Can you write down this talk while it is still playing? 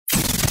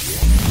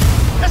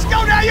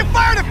you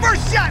fire the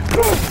first shot!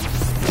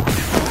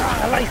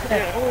 I like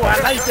that. Oh, I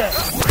like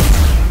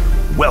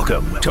that.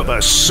 Welcome to the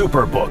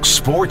Superbook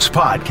Sports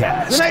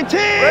Podcast.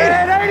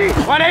 180!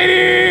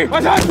 180!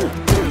 100!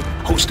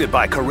 Hosted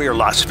by career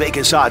Las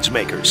Vegas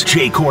oddsmakers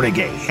Jay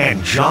Kornegay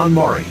and John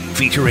Murray,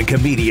 featuring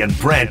comedian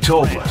Brant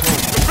Tobler.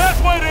 The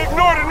best way to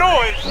ignore the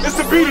noise is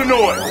to be the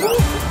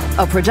noise.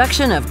 A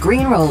production of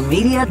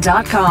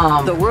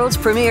GreenrollMedia.com, the world's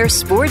premier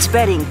sports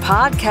betting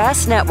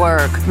podcast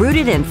network,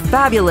 rooted in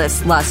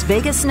fabulous Las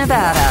Vegas,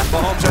 Nevada.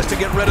 Mahomes has to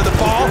get rid of the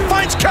ball,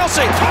 finds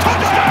Kelsey.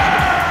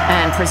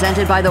 And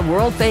presented by the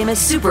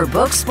world-famous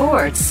Superbook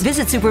Sports.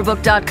 Visit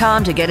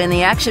Superbook.com to get in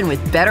the action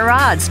with better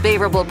odds,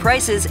 favorable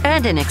prices,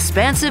 and an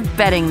expansive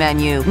betting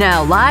menu.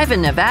 Now live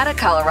in Nevada,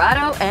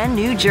 Colorado, and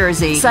New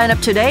Jersey. Sign up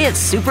today at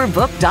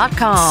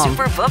Superbook.com.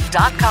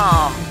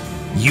 Superbook.com.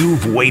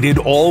 You've waited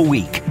all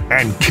week,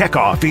 and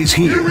kickoff is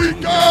here. Here we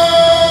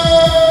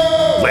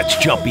go! Let's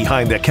jump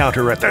behind the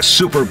counter at the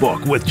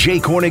Superbook with Jay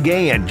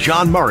Kornegay and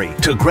John Murray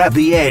to grab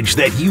the edge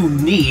that you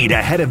need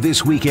ahead of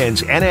this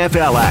weekend's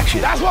NFL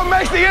action. That's what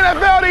makes the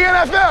NFL the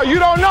NFL. You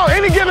don't know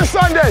any given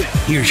Sunday.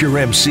 Here's your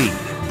MC,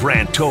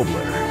 Brant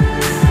Tobler.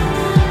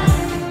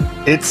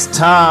 It's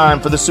time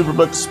for the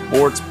Superbook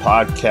Sports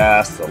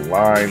Podcast. The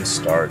line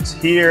starts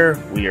here.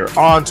 We are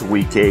on to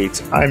Week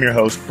 8. I'm your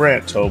host,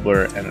 Brant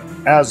Tobler,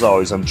 and as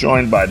always, I'm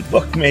joined by the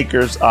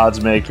bookmakers,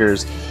 odds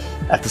makers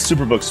at the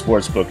Superbook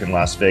Sportsbook in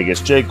Las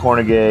Vegas, Jay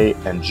Kornegay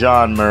and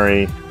John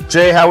Murray.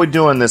 Jay, how we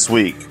doing this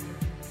week?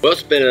 Well,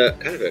 it's been a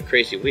kind of a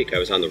crazy week. I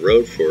was on the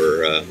road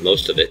for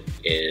most of it,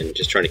 and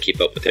just trying to keep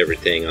up with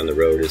everything on the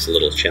road is a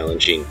little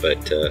challenging,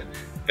 but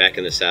back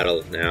in the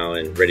saddle now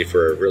and ready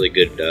for a really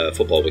good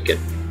football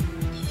weekend.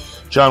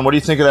 John, what do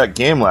you think of that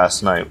game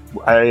last night?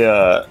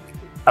 I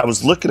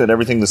was looking at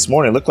everything this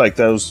morning. It looked like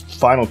those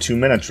final 2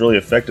 minutes really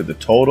affected the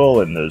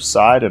total and the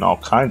side and all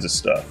kinds of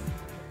stuff.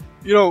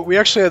 You know, we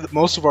actually had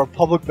most of our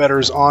public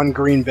bettors on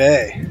Green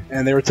Bay,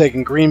 and they were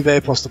taking Green Bay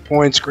plus the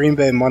points, Green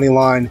Bay money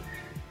line.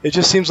 It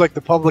just seems like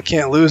the public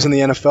can't lose in the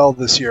NFL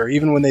this year.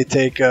 Even when they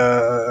take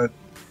a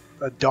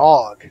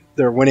dog,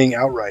 they're winning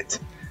outright.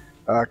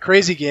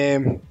 Crazy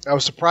game. I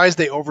was surprised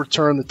they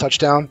overturned the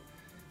touchdown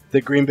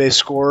that Green Bay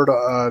scored.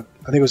 I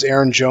think it was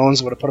Aaron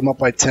Jones would have put them up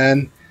by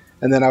 10.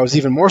 And then I was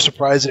even more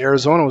surprised that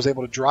Arizona was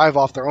able to drive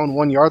off their own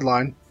 1 yard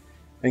line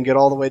and get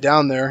all the way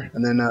down there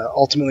and then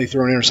ultimately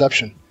throw an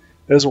interception.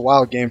 It was a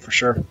wild game for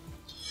sure.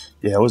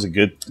 Yeah, it was a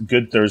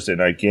good Thursday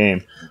night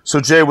game. So,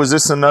 Jay, was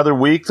this another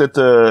week that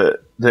the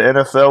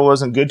NFL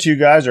wasn't good to you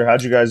guys, or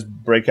how'd you guys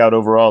break out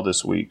overall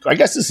this week? I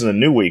guess this is a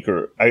new week,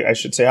 or I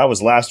should say, how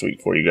was last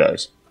week for you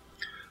guys?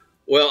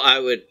 Well, I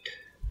would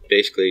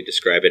basically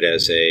describe it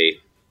as a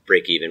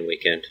break-even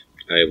weekend.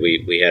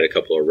 We had a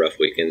couple of rough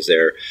weekends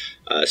there,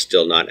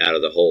 still not out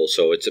of the hole.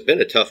 So it's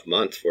been a tough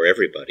month for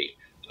everybody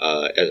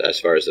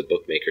as far as the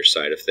bookmaker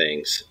side of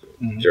things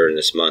during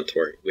this month.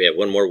 Where we have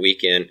one more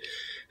weekend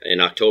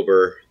in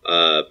October,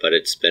 but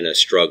it's been a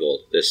struggle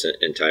this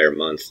entire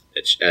month.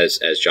 It's,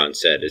 as John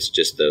said, it's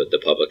just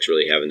the public's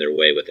really having their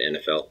way with the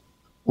NFL.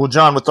 Well,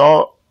 John,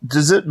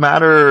 does it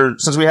matter,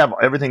 since we have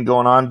everything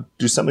going on,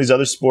 do some of these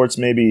other sports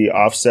maybe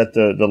offset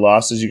the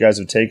losses you guys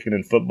have taken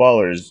in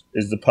football, or is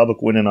the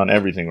public winning on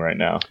everything right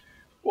now?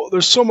 Well,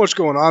 there's so much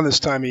going on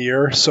this time of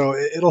year, so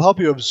it'll help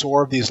you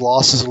absorb these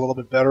losses a little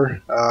bit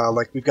better.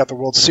 Like we've got the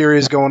World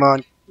Series going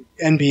on.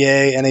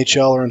 NBA,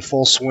 NHL are in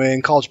full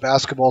swing. College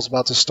basketball is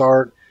about to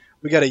start.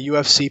 We got a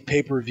UFC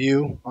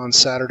pay-per-view on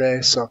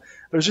Saturday. So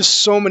there's just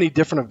so many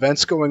different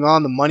events going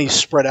on. The money's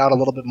spread out a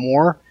little bit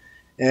more,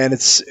 and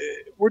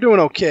we're doing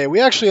okay.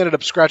 We actually ended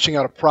up scratching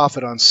out a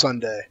profit on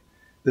Sunday,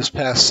 this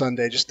past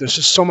Sunday. There's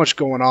just so much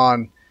going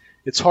on.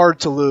 It's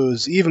hard to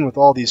lose, even with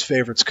all these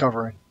favorites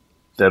covering.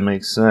 That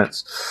makes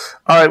sense.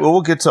 All right, well,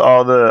 we'll get to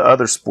all the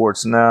other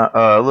sports now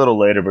a little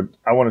later, but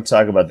I want to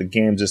talk about the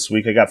games this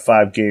week. I got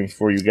 5 games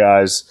for you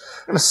guys.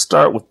 I'm going to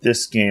start with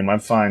this game I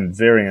find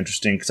very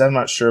interesting because I'm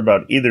not sure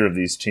about either of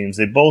these teams.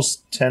 They both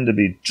tend to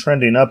be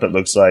trending up, it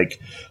looks like.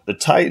 The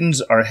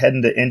Titans are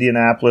heading to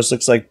Indianapolis.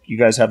 Looks like you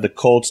guys have the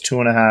Colts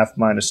 2.5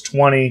 minus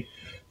 20,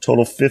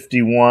 total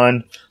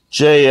 51.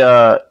 Jay,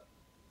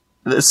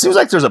 it seems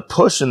like there's a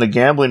push in the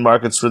gambling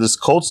markets for this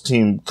Colts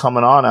team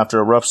coming on after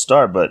a rough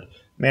start, but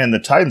man, the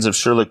Titans have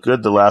sure looked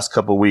good the last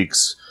couple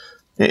weeks.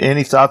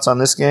 Any thoughts on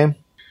this game?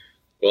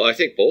 Well, I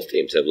think both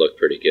teams have looked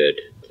pretty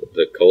good.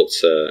 The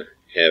Colts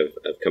have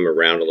come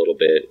around a little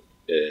bit.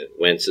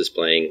 Wentz is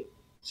playing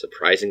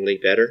surprisingly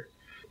better.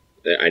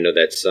 I know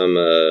that some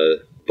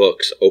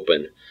books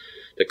open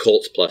the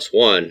Colts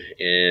 +1,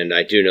 and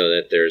I do know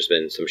that there's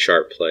been some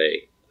sharp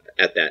play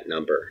at that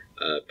number.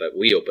 But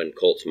we opened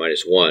Colts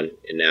 -1,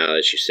 and now,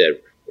 as you said,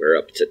 we're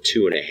up to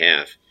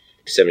 2.5.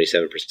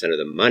 77% of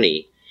the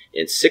money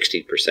and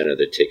 60% of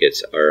the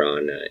tickets are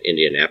on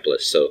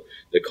Indianapolis. So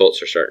the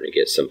Colts are starting to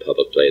get some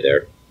public play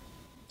there.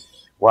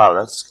 Wow,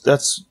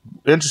 that's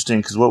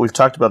interesting because what we've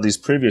talked about these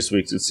previous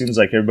weeks, it seems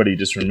like everybody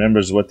just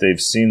remembers what they've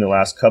seen the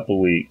last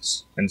couple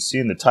weeks. And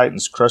seeing the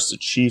Titans crush the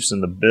Chiefs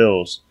and the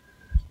Bills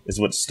is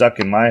what stuck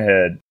in my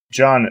head.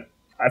 John,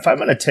 if I'm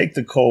going to take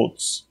the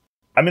Colts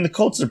I mean, the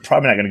Colts are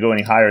probably not going to go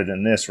any higher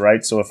than this,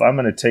 right? So if I'm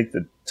going to take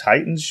the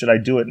Titans, should I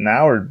do it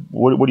now, or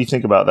what do you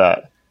think about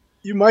that?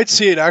 You might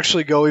see it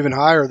actually go even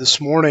higher.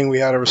 This morning we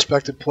had a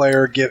respected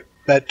player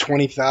bet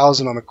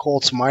 20,000 on the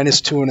Colts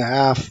minus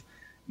 2.5,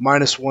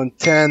 minus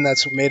 110.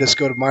 That's what made us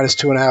go to minus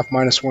 2.5,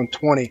 minus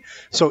 120.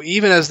 So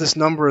even as this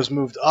number has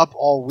moved up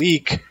all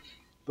week,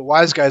 the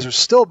wise guys are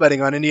still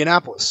betting on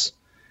Indianapolis.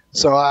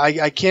 So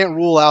I can't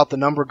rule out the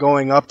number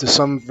going up to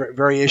some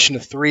variation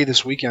of 3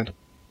 this weekend.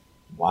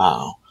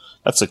 Wow.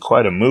 That's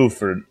quite a move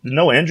for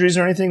no injuries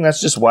or anything. That's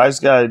just wise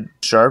guy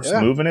sharps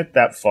moving it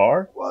that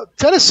far. Well,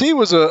 Tennessee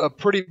was a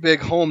pretty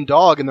big home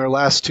dog in their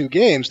last 2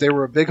 games. They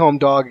were a big home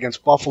dog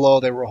against Buffalo.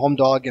 They were a home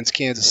dog against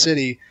Kansas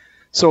City.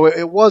 So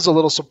it was a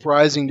little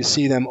surprising to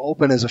see them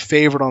open as a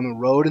favorite on the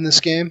road in this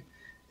game,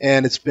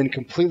 and it's been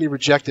completely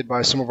rejected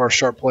by some of our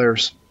sharp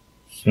players.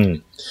 Well,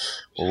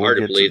 hard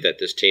to believe that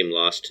this team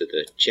lost to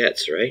the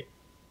Jets, right?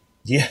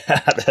 Yeah,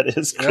 that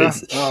is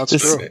crazy. Yeah, no,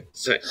 that's true.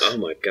 It's like, oh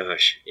my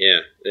gosh,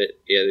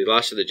 they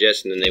lost to the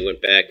Jets, and then they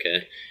went back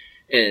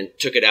and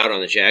took it out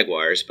on the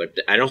Jaguars. But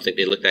I don't think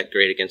they looked that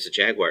great against the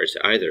Jaguars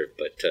either.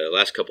 But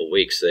last couple of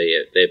weeks,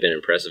 they've been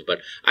impressive. But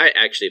I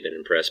actually been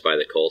impressed by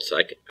the Colts.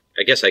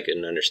 I guess I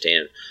can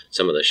understand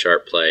some of the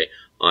sharp play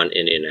on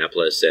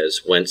Indianapolis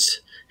as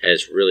Wentz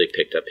has really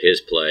picked up his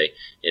play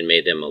and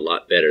made them a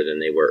lot better than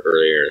they were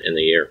earlier in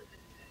the year.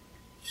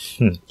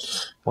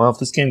 Well, if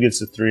this game gets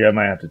to 3, I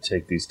might have to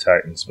take these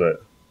Titans,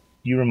 but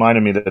you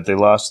reminded me that they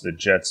lost to the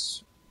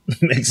Jets.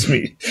 Makes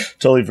me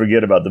totally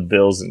forget about the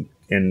Bills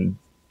and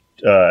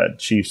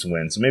Chiefs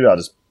win. So maybe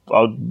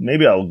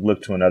I'll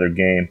look to another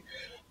game.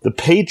 The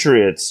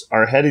Patriots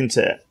are heading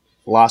to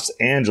Los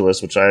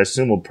Angeles, which I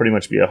assume will pretty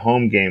much be a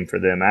home game for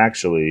them,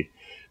 actually.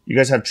 You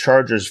guys have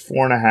Chargers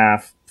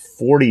 4.5,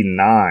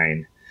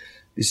 49.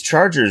 These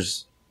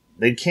Chargers,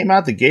 they came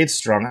out the gate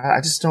strong. I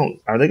just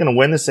don't – are they going to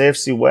win this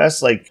AFC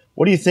West? Like,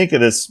 what do you think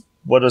of this,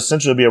 what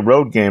essentially will be a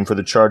road game for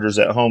the Chargers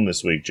at home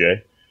this week,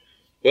 Jay?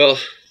 Well,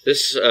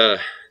 this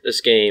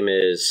game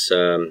is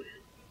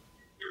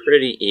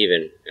pretty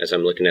even as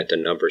I'm looking at the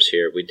numbers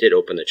here. We did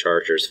open the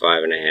Chargers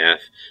 5.5.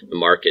 The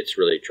market's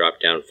really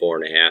dropped down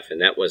 4.5,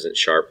 and that wasn't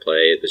sharp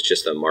play. It was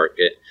just the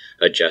market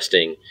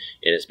adjusting,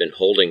 and it's been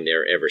holding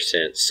there ever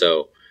since.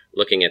 So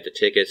looking at the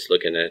tickets,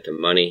 looking at the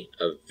money,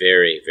 a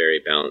very, very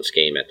balanced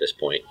game at this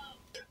point.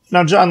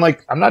 Now, John,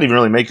 I'm not even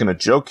really making a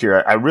joke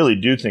here. I really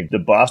do think the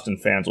Boston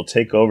fans will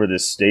take over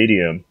this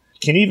stadium.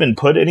 Can you even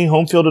put any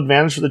home field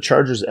advantage for the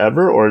Chargers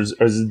ever, or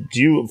do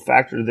you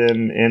factor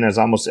them in as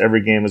almost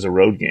every game as a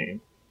road game?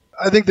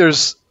 I think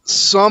there's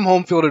some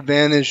home field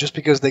advantage just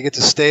because they get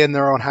to stay in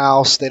their own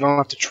house. They don't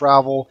have to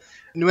travel.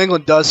 New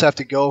England does have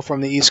to go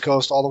from the East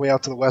Coast all the way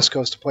out to the West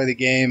Coast to play the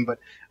game, but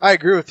I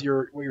agree with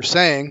what you're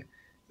saying.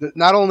 That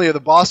not only are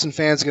the Boston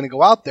fans going to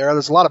go out there,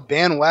 there's a lot of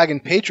bandwagon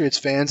Patriots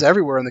fans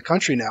everywhere in the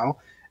country now.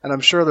 And I'm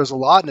sure there's a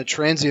lot in a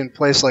transient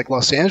place like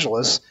Los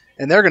Angeles,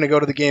 and they're going to go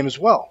to the game as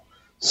well.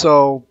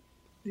 So,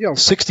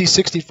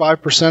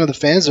 60-65% of the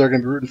fans are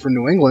going to be rooting for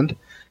New England.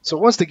 So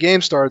once the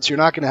game starts, you're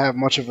not going to have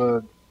much of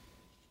a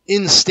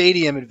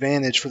in-stadium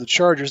advantage for the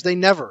Chargers. They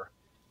never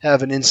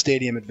have an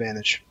in-stadium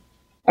advantage.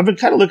 I've been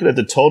kind of looking at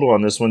the total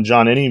on this one,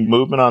 John. Any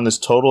movement on this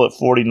total at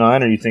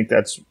 49, or you think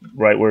that's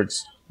right where it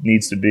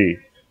needs to be?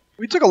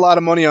 We took a lot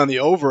of money on the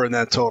over in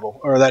that total,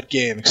 or that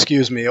game, over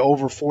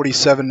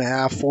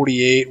 47.5,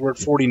 48. We're at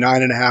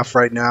 49.5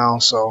 right now,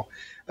 so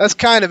that's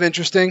kind of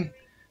interesting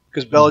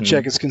because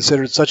Belichick is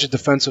considered such a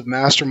defensive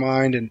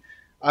mastermind, and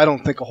I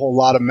don't think a whole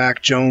lot of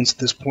Mac Jones at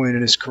this point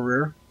in his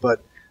career,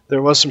 but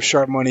there was some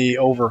sharp money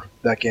over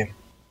that game.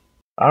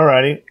 All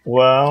righty.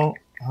 Well,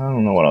 I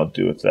don't know what I'll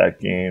do with that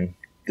game.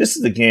 This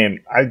is the game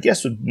I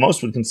guess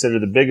most would consider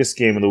the biggest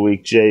game of the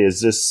week, Jay, is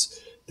this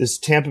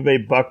Tampa Bay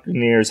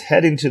Buccaneers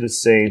heading to the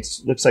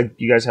Saints. Looks like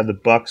you guys have the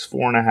Bucs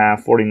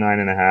 4.5,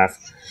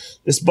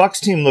 49.5. This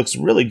Bucs team looks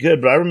really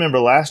good, but I remember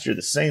last year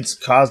the Saints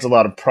caused a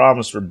lot of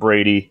problems for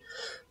Brady.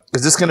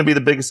 Is this going to be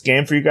the biggest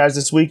game for you guys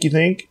this week, you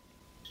think?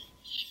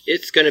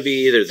 It's going to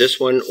be either this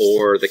one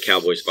or the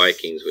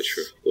Cowboys-Vikings, which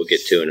we'll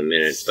get to in a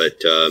minute. But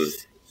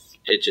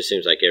it just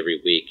seems like every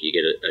week you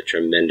get a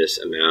tremendous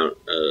amount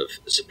of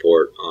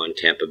support on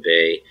Tampa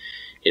Bay.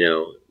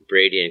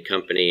 Brady and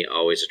company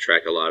always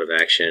attract a lot of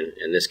action,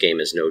 and this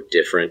game is no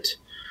different.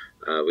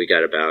 We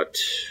got about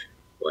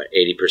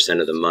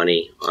 80% of the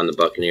money on the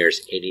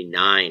Buccaneers.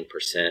 89%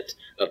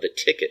 of the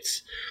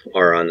tickets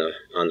are on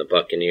the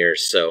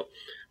Buccaneers. So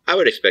I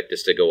would expect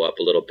this to go up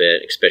a little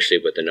bit, especially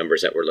with the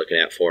numbers that we're looking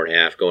at,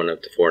 4.5 going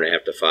up to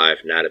 4.5 to 5.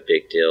 Not a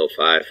big deal.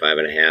 5,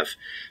 5.5.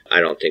 I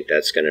don't think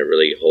that's going to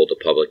really hold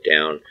the public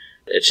down.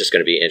 It's just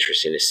going to be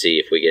interesting to see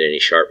if we get any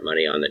sharp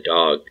money on the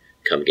dog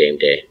come game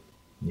day.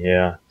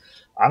 Yeah.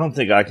 I don't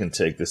think I can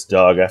take this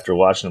dog after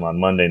watching them on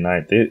Monday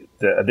night.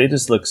 They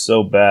just look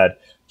so bad.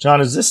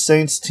 John, is this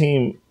Saints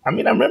team – I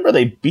mean, I remember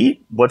they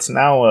beat what's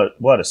now a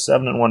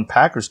 7-1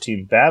 Packers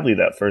team badly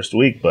that first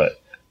week, but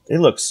they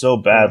looked so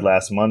bad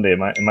last Monday.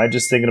 Am I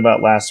just thinking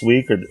about last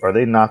week, or are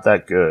they not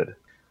that good?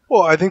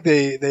 Well, I think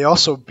they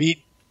also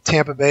beat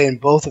Tampa Bay in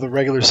both of the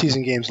regular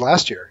season games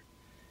last year.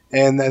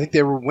 And I think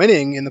they were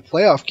winning in the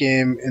playoff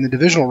game in the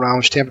divisional round,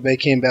 which Tampa Bay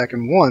came back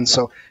and won.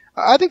 So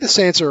I think the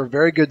Saints are a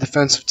very good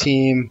defensive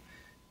team.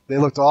 They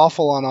looked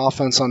awful on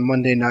offense on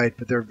Monday night,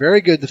 but they're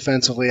very good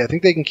defensively. I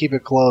think they can keep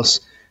it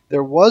close.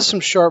 There was some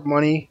sharp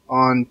money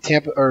on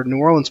New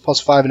Orleans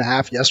plus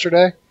 5.5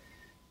 yesterday,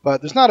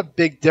 but there's not a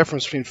big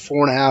difference between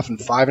 4.5 and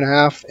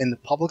 5.5 in the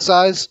public's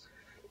eyes.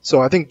 So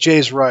I think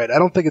Jay's right. I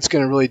don't think it's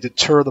going to really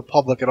deter the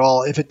public at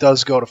all if it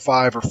does go to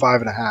 5 or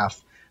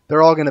 5.5.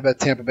 They're all going to bet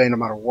Tampa Bay no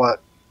matter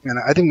what. And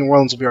I think New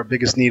Orleans will be our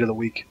biggest need of the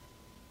week.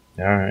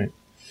 All right.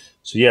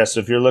 So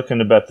if you're looking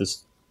to bet the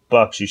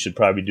Bucks, you should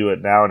probably do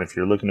it now. And if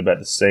you're looking to bet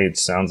the Saints,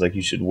 sounds like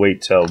you should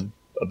wait till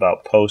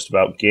about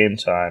game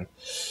time.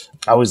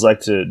 I always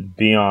like to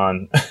be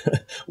on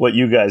what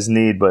you guys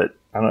need, but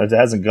I don't know, it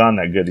hasn't gone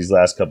that good these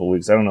last couple of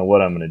weeks. I don't know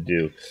what I'm going to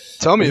do.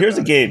 Tell me. Here's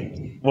a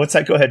game. What's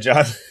that? Go ahead,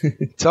 John.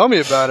 Tell me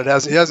about it.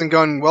 It hasn't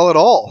gone well at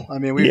all. I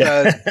mean, we've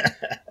had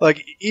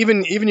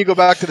even you go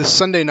back to the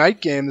Sunday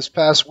night game this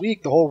past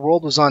week. The whole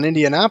world was on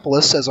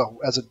Indianapolis as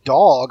a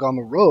dog on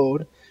the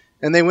road,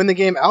 and they win the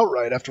game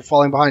outright after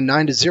falling behind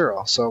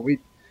 9-0. So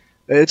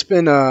it's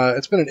been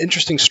an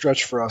interesting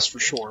stretch for us for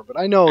sure. But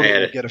I know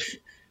we're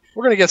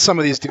going to get some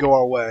of these to go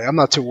our way. I'm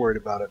not too worried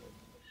about it.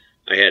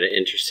 I had an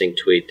interesting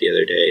tweet the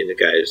other day. The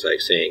guy was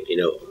saying,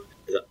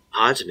 the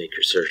odds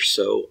makers are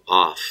so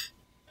off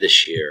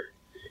this year.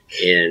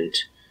 And,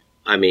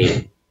 I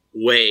mean,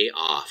 way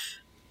off.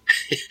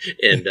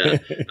 And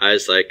I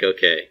was like,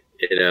 okay.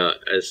 I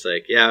was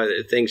like, yeah,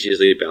 things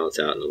usually balance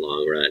out in the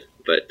long run.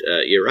 But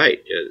you're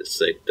right.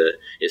 It's like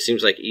it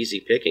seems like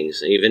easy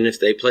pickings. Even if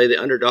they play the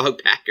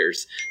underdog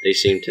Packers, they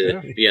seem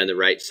to be on the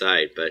right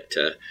side. But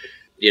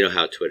you know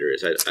how Twitter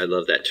is. I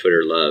love that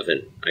Twitter love,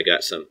 and I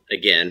got some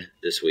again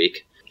this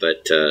week.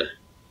 But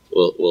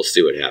we'll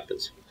see what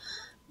happens.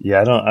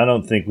 Yeah, I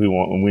don't think we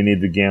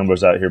need the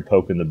gamblers out here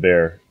poking the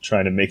bear,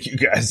 trying to make you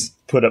guys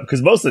put up.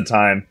 Because most of the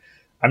time,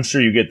 I'm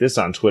sure you get this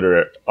on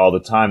Twitter all the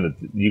time, that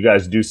you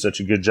guys do such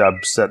a good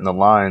job setting the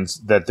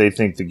lines that they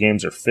think the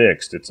games are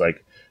fixed. It's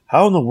like,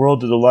 how in the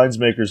world did the lines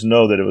makers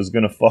know that it was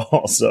going to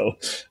fall? So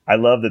I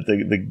love that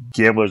the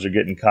gamblers are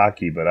getting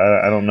cocky, but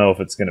I don't know if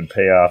it's going to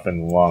pay off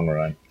in the long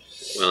run.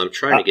 Well, I'm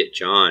trying to get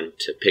John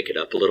to pick it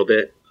up a little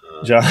bit.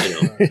 John,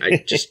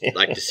 I just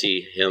like to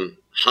see him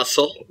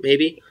hustle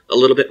maybe a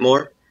little bit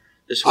more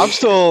this week.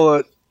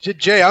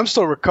 I'm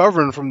still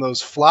recovering from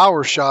those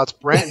flower shots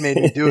Brant made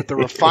me do at the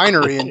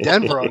refinery in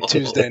Denver on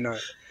Tuesday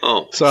night.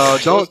 Oh,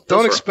 so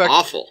don't expect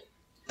awful.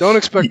 Don't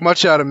expect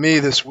much out of me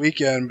this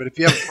weekend. But if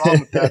you have a problem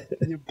with that,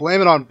 you blame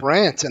it on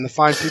Brant and the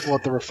fine people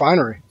at the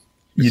refinery.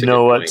 You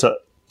know what?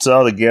 To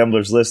all the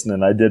gamblers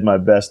listening, I did my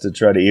best to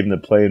try to even the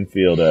playing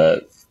field.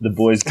 The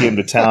boys came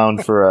to town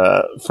for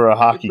a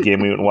hockey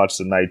game. We went and watched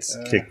the Knights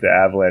kick the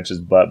Avalanche's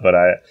butt, but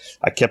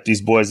I kept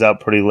these boys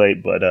out pretty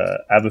late. But I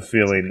have a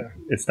feeling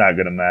it's not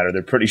going to matter.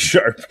 They're pretty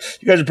sharp.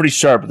 You guys are pretty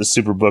sharp at the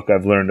Superbook,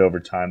 I've learned over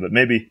time. But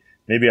maybe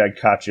I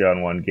caught you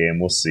on one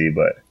game. We'll see.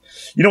 But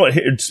you know what?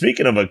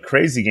 Speaking of a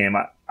crazy game,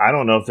 I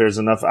don't know if there's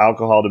enough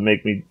alcohol to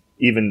make me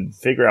even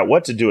figure out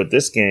what to do with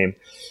this game.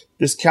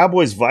 This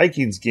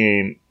Cowboys-Vikings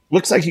game,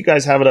 looks like you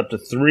guys have it up to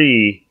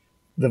 3.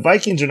 The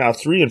Vikings are now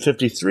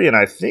 3-53, and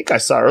I think I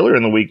saw earlier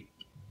in the week,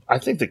 I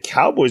think the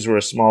Cowboys were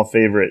a small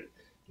favorite.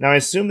 Now, I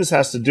assume this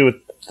has to do with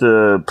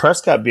the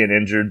Prescott being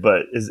injured,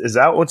 but is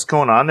that what's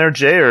going on there,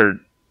 Jay, or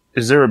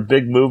is there a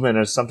big movement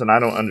or something I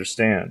don't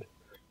understand?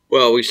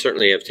 Well, we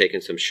certainly have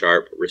taken some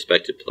sharp,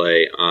 respected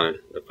play on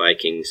the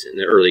Vikings in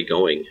the early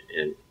going.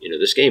 And,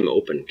 this game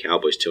opened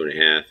Cowboys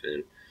 2.5,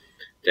 and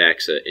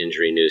Dak's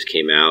injury news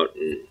came out,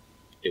 and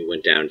it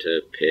went down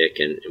to pick,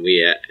 and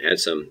we had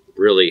some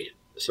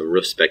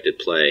respected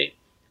play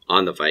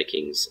on the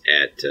Vikings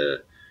at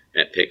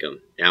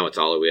Pick'em. Now it's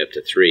all the way up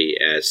to 3,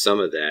 as some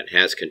of that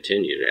has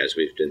continued as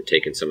we've been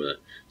taking some of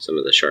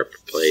the sharp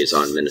plays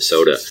on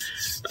Minnesota.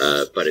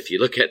 But if you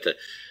look at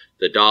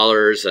the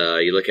dollars,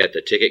 you look at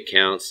the ticket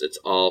counts, it's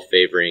all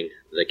favoring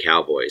the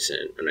Cowboys,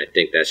 and I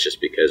think that's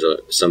just because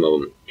some of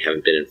them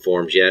haven't been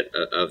informed yet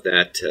of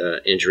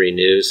that injury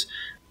news.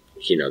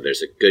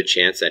 There's a good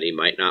chance that he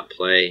might not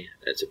play.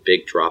 That's a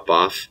big drop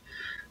off.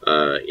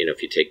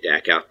 If you take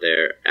Dak out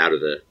of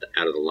the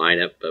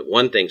lineup. But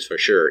one thing's for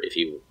sure, if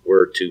he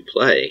were to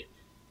play,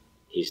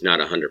 he's not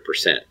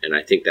 100%. And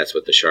I think that's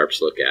what the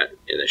Sharps look at.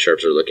 And the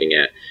Sharps are looking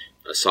at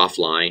a soft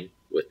line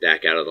with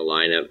Dak out of the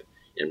lineup,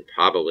 and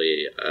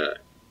probably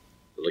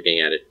looking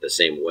at it the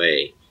same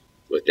way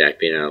with Dak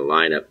being out of the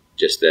lineup,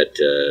 just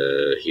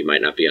that he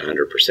might not be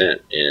 100%.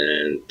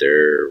 And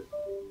they're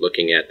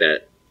looking at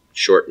that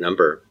short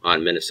number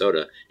on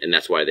Minnesota, and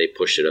that's why they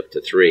pushed it up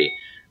to 3.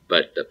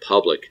 But the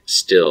public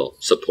still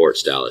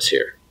supports Dallas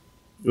here.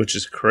 Which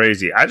is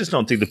crazy. I just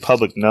don't think the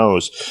public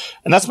knows.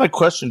 And that's my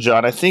question,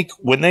 John. I think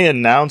when they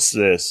announce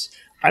this,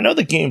 I know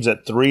the game's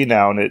at 3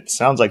 now, and it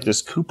sounds like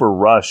this Cooper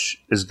Rush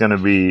is going to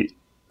be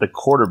the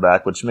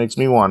quarterback, which makes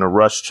me want to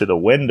rush to the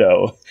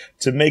window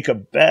to make a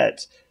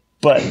bet.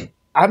 But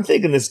I'm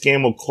thinking this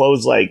game will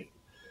close like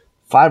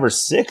 5 or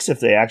 6 if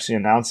they actually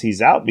announce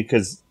he's out,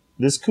 because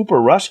this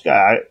Cooper Rush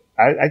guy,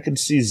 I could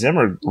see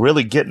Zimmer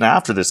really getting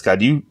after this guy.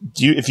 Do you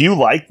if you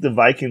like the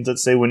Vikings,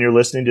 let's say when you're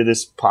listening to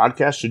this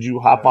podcast, should you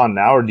hop on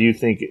now, or do you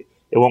think it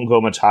won't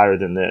go much higher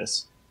than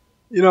this?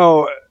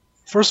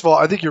 First of all,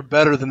 I think you're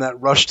better than that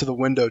rush to the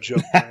window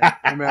joke, man.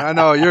 I mean, I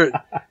know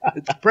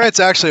Brant's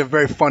actually a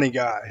very funny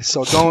guy,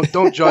 so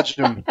don't judge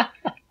him.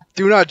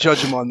 Do not judge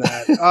him on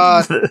that.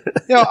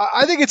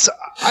 I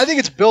think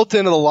it's built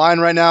into the line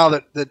right now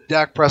that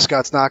Dak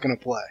Prescott's not going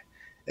to play.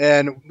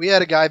 And we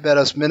had a guy bet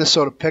us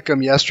Minnesota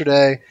Pick'em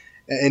yesterday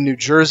in New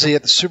Jersey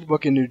at the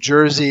Superbook in New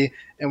Jersey,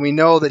 and we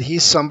know that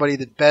he's somebody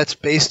that bets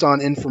based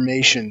on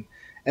information.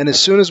 And as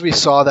soon as we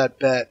saw that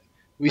bet,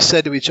 we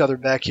said to each other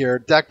back here,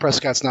 Dak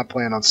Prescott's not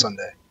playing on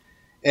Sunday.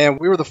 And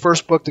we were the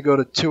first book to go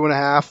to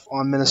 2.5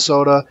 on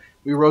Minnesota.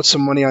 We wrote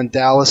some money on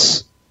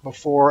Dallas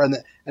before, and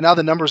now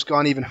the number's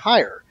gone even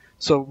higher.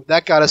 So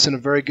that got us in a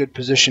very good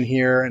position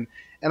here. And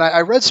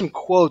I read some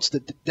quotes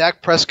that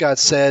Dak Prescott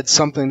said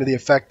something to the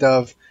effect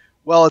of,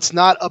 well, it's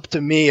not up to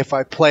me if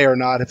I play or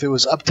not. If it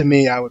was up to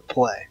me, I would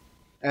play.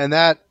 And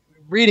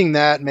reading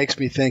that makes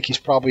me think he's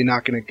probably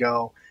not going to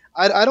go.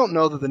 I don't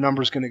know that the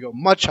number's going to go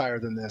much higher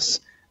than this.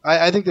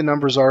 I think the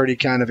number's already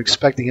kind of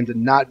expecting him to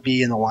not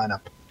be in the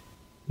lineup.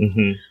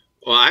 Mm-hmm.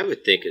 Well, I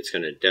would think it's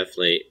going to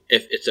definitely,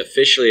 if it's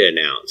officially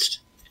announced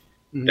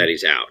that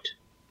he's out,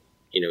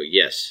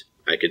 yes,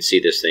 I could see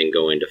this thing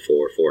going to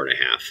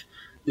 4.5.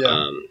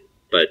 Yeah.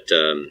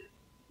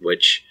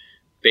 Which,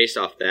 based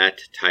off that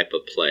type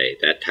of play,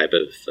 that type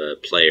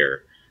of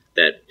player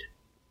that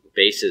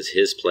bases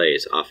his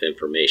plays off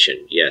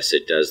information, yes,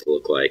 it does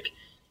look like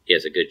he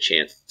has a good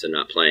chance of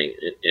not playing.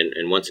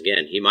 And once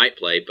again, he might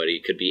play, but he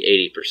could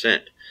be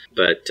 80%.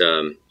 But,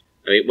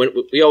 when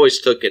we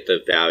always look at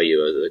the value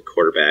of the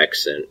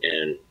quarterbacks, and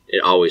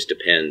it always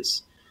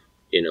depends,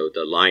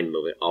 the line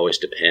movement always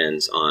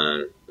depends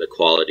on the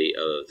quality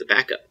of the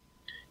backup.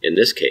 In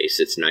this case,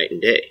 it's night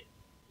and day.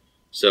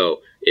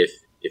 So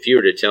if you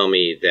were to tell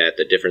me that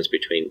the difference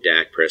between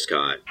Dak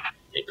Prescott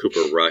and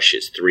Cooper Rush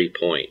is 3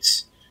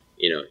 points,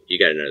 you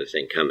got another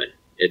thing coming.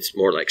 It's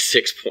more like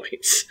 6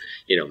 points,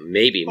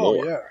 maybe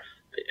more.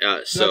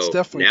 Yeah. So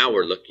now true.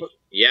 We're looking.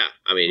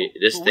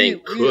 This thing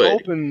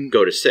could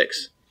go to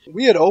 6.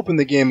 We had opened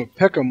the game of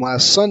Pick'em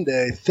last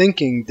Sunday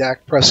thinking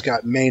Dak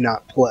Prescott may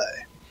not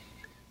play.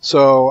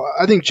 So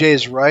I think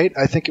Jay's right.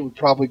 I think it would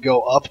probably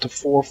go up to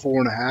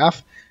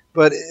 4.5.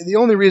 But the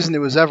only reason it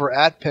was ever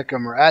at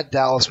Pick'em or at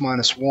Dallas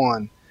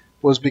 -1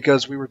 was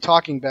because we were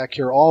talking back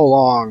here all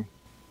along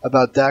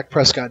about Dak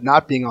Prescott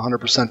not being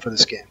 100% for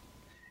this game.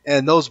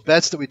 And those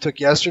bets that we took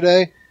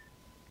yesterday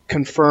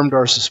confirmed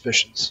our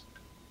suspicions.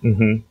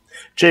 Mm-hmm.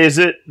 Jay,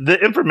 the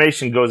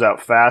information goes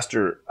out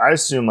faster? I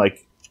assume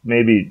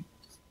maybe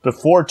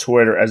before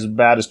Twitter, as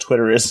bad as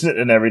Twitter is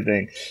and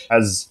everything,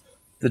 has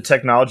the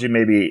technology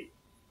maybe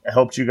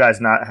helped you guys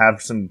not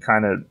have some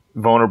kind of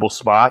vulnerable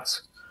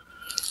spots?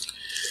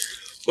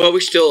 Well,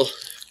 we still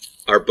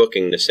are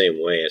booking the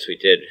same way as we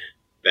did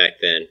back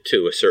then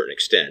to a certain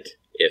extent.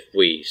 If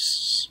we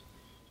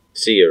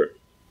see a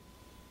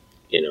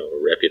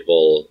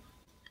reputable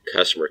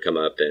customer come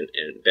up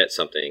and bet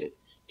something,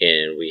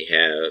 and we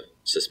have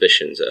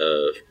suspicions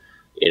of,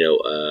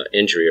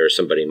 injury or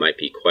somebody might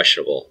be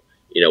questionable,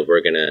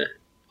 we're going to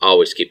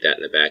always keep that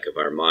in the back of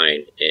our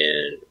mind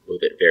and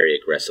move it very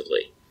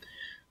aggressively.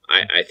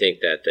 I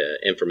think that the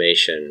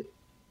information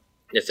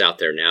that's out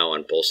there now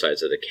on both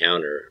sides of the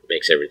counter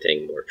makes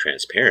everything more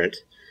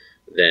transparent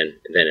than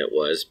it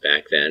was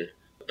back then.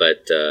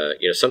 But,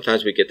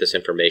 sometimes we get this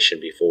information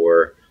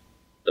before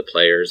the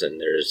players,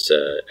 and there's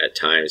at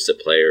times the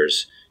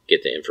players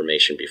get the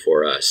information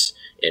before us,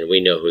 and we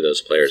know who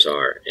those players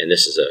are. And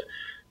this is a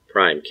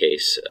prime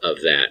case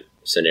of that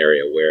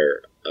scenario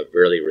where a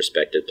really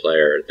respected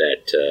player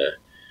that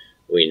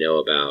we know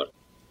about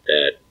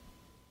that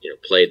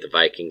played the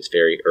Vikings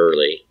very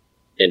early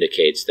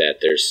indicates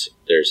that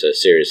there's a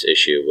serious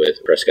issue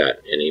with Prescott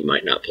and he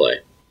might not play.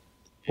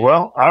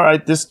 Well, all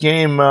right, this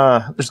game,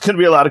 there's going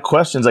to be a lot of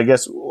questions, I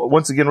guess.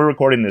 Once again, we're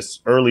recording this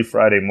early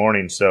Friday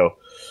morning, so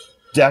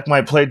Dak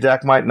might play,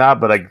 Dak might not,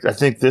 but I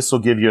think this will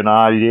give you an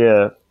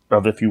idea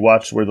of, if you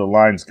watch where the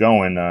line's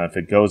going. If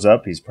it goes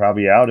up, he's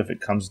probably out. If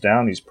it comes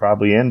down, he's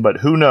probably in,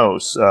 but who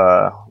knows?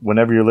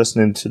 Whenever you're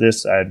listening to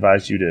this, I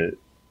advise you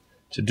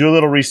to do a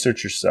little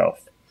research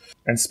yourself.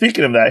 And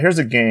speaking of that, here's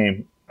a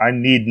game I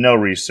need no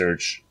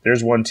research.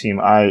 There's one team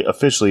I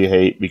officially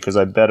hate because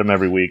I bet them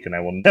every week and I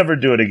will never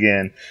do it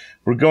again.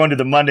 We're going to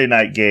the Monday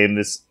night game.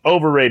 This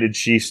overrated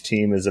Chiefs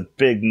team is a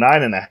big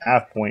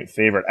 9.5-point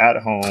favorite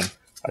at home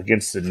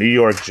against the New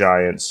York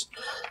Giants.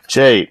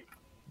 Jay,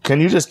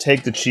 can you just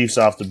take the Chiefs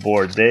off the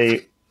board?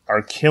 They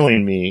are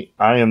killing me.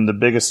 I am the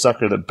biggest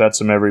sucker that bets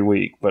them every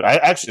week. But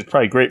actually, it's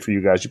probably great for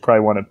you guys. You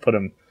probably want to put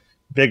them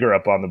bigger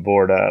up on the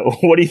board.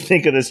 What do you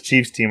think of this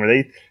Chiefs team?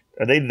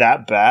 Are they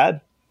that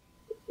bad?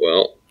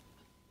 Well,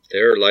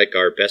 they're like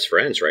our best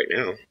friends right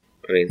now.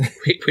 I mean,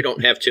 we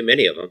don't have too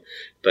many of them,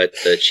 but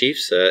the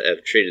Chiefs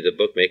have treated the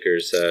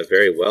bookmakers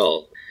very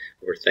well.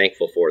 We're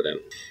thankful for them.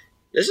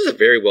 This is a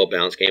very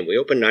well-balanced game. We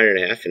opened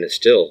 9.5, and it's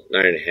still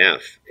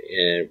 9.5.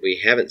 and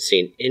we haven't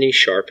seen any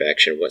sharp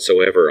action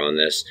whatsoever on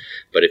this.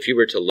 But if you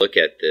were to look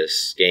at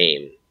this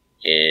game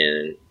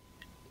and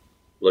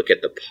look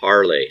at the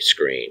parlay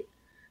screen,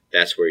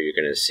 that's where you're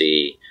going to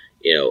see,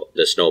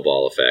 the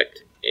snowball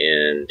effect.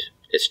 And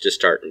it's just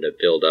starting to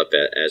build up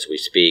as we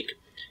speak.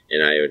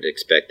 And I would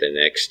expect the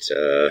next,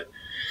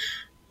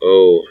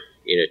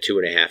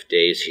 2.5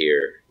 days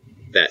here,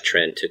 that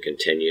trend to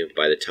continue.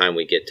 By the time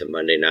we get to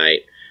Monday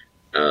night,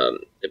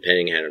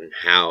 depending on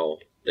how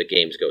the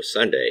games go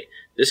Sunday,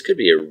 this could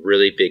be a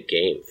really big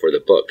game for the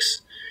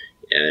books.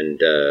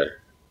 And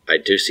I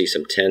do see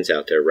some 10s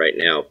out there right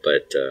now,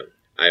 but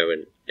I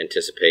would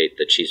anticipate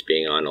the Chiefs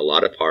being on a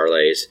lot of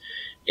parlays,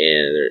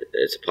 and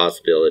it's a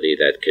possibility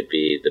that could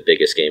be the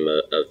biggest game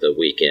of the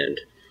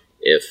weekend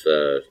if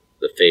the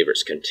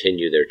favorites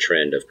continue their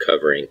trend of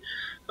covering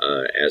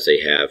as they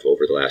have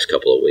over the last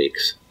couple of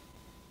weeks.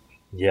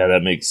 Yeah,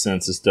 that makes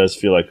sense. This does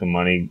feel like a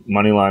money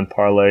line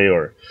parlay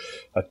or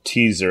a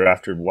teaser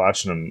after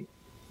watching them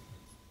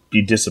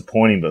be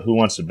disappointing, but who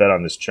wants to bet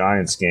on this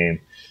Giants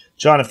game?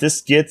 John, if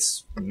this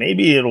gets,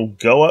 maybe it'll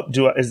go up.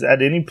 Is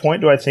at any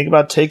point do I think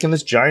about taking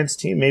this Giants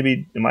team?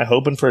 Maybe am I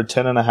hoping for a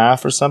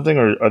 10.5 or something,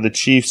 or are the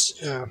Chiefs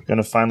going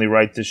to finally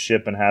right this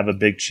ship and have a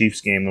big Chiefs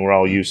game that we're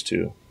all used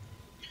to?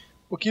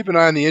 Well, keep an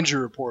eye on the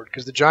injury report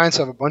because the Giants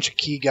have a bunch of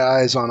key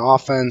guys on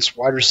offense,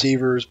 wide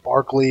receivers,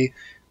 Barkley,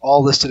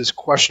 all listed as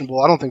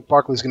questionable. I don't think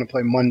Barkley's going to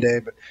play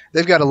Monday, but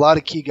they've got a lot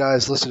of key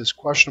guys listed as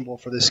questionable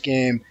for this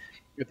game.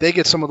 If they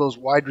get some of those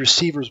wide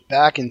receivers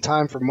back in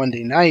time for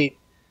Monday night,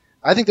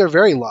 I think they're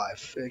very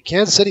live.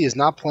 Kansas City is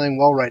not playing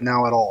well right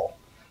now at all.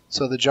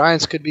 So the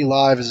Giants could be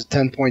live as a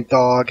 10-point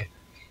dog.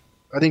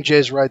 I think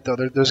Jay's right, though.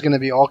 There's going to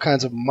be all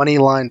kinds of money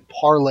line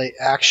parlay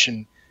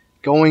action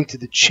going to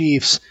the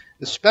Chiefs,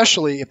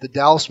 especially if the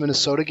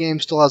Dallas-Minnesota game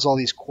still has all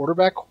these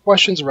quarterback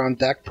questions around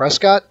Dak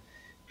Prescott.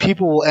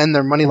 People will end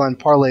their money line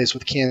parlays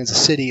with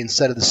Kansas City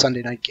instead of the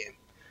Sunday night game.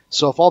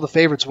 So if all the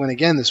favorites win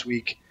again this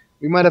week,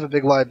 we might have a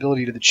big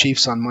liability to the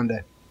Chiefs on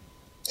Monday.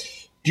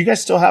 Do you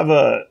guys still have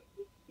a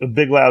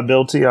big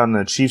liability on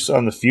the Chiefs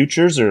on the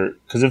futures, or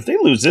because if they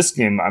lose this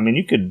game, I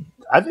mean,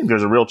 I think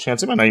there's a real chance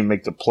they might not even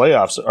make the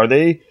playoffs.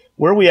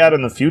 Where are we at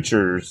in the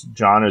futures,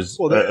 John?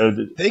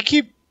 They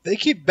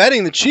keep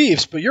betting the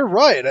Chiefs, but you're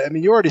right. I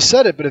mean, you already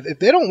said it, but if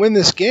they don't win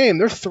this game,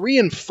 they're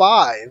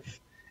 3-5,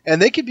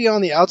 and they could be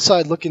on the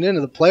outside looking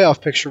into the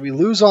playoff picture. We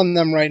lose on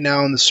them right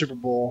now in the Super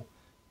Bowl.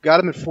 Got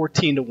them at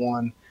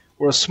 14-1.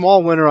 We're a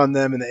small winner on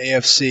them in the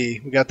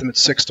AFC. We got them at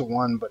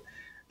 6-1, but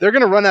they're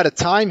going to run out of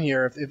time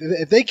here.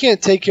 If they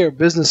can't take care of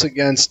business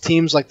against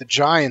teams like the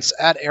Giants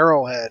at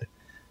Arrowhead,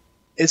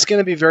 it's going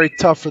to be very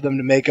tough for them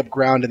to make up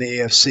ground in the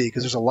AFC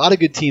because there's a lot of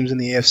good teams in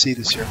the AFC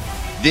this year.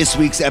 This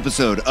week's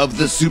episode of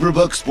the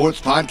Superbook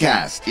Sports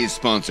Podcast is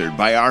sponsored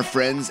by our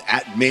friends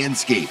at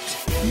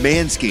Manscaped.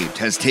 Manscaped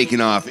has taken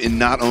off in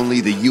not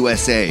only the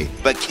USA,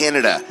 but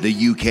Canada, the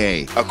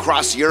UK,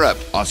 across Europe,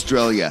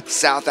 Australia,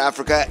 South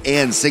Africa,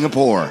 and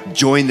Singapore.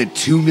 Join the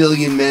 2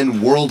 million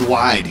men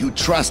worldwide who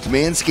trust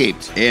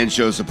Manscaped and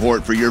show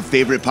support for your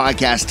favorite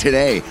podcast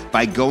today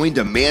by going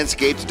to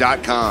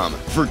manscaped.com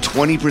for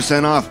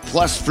 20% off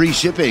plus free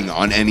shipping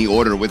on any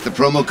order with the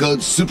promo code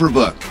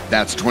SUPERBOOK.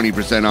 That's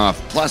 20% off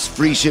plus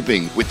free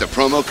shipping with the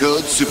promo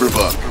code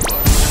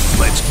SUPERBOOK.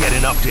 Let's get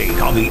an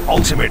update on the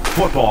Ultimate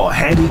Football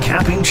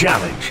Handicapping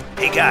Challenge.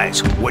 Hey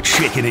guys, what's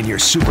shaking in your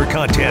super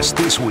contest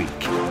this week?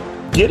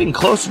 Getting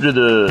closer to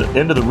the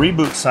end of the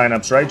reboot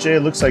signups, right, Jay?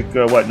 It looks like,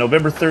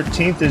 November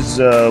 13th is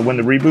when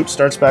the reboot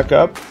starts back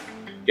up?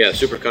 Yeah,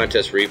 super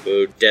contest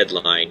reboot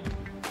deadline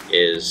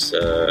is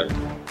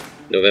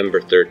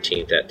November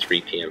 13th at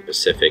 3 p.m.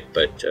 Pacific,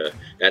 but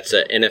that's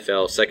an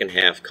NFL second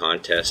half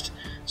contest.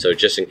 So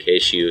just in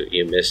case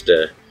you missed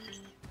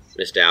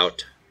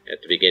out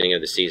at the beginning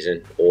of the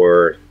season,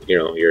 or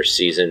your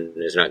season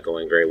is not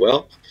going very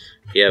well,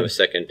 you have a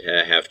second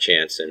half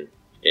chance, and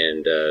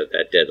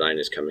that deadline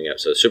is coming up.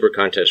 So Super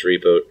Contest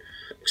Reboot,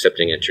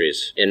 accepting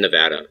entries in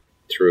Nevada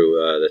through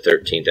the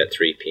 13th at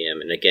 3 p.m.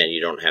 And again,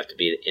 you don't have to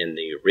be in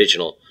the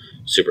original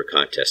Super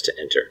Contest to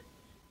enter.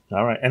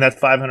 All right, and that's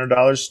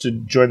 $500 to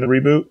join the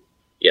reboot?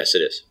 Yes, it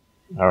is.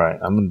 All right,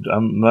 I'm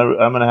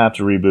gonna have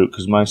to reboot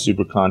because my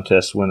Super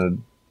Contest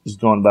win is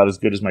going about as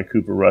good as my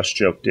Cooper Rush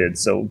joke did.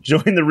 So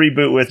join the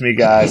reboot with me,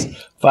 guys.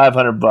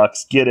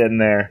 $500. Get in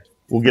there.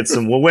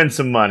 We'll win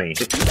some money.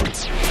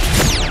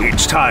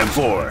 It's time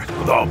for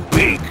the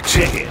big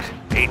ticket.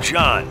 Hey,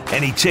 John,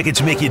 any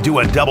tickets make you do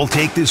a double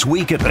take this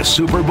week at the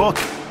Superbook?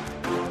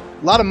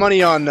 A lot of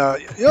money on the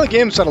only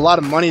game that's had a lot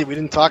of money that we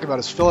didn't talk about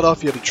is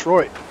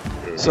Philadelphia-Detroit.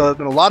 So there's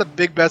been a lot of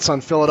big bets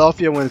on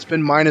Philadelphia when it's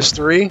been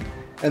 -3,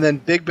 and then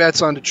big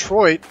bets on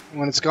Detroit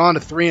when it's gone to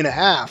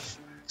 3.5.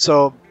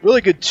 So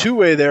really good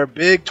two-way there,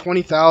 big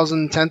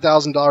 $20,000,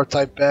 $10,000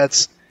 type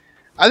bets.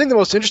 I think the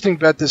most interesting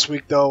bet this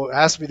week, though,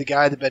 has to be the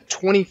guy that bet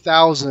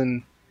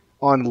 $20,000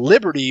 on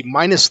Liberty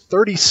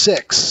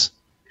 -36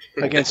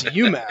 against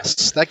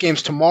UMass. That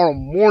game's tomorrow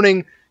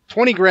morning.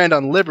 $20,000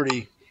 on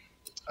Liberty.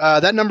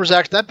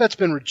 That bet's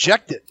been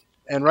rejected,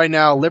 and right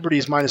now Liberty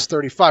is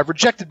 -35,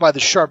 rejected by the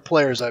sharp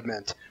players. I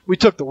meant we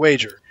took the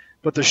wager,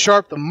 But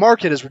the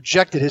market has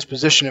rejected his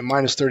position at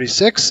minus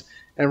 36,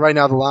 and right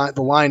now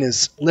the line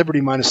is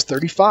Liberty minus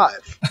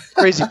 35.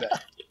 Crazy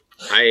bet.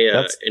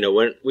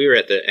 When we were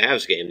at the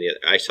Avs game,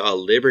 I saw a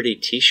Liberty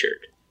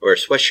T-shirt or a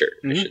sweatshirt,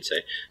 I should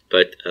say,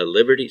 but a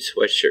Liberty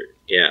sweatshirt.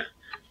 Yeah,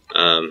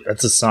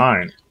 that's a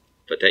sign.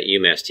 But that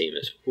UMass team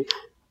is. Whoop.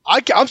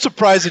 I'm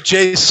surprised that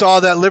Jay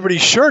saw that Liberty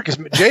shirt because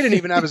Jay didn't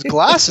even have his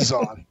glasses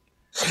on.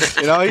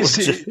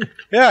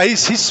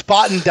 He's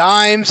spotting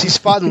dimes. He's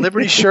spotting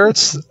Liberty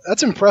shirts.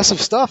 That's impressive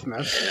stuff,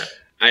 man. Yeah.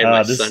 I had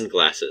my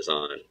sunglasses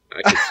on.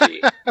 I could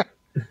see.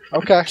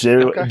 Okay.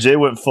 Jay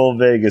went full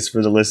Vegas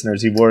for the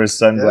listeners. He wore his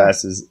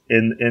sunglasses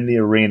in the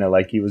arena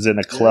like he was in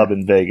a club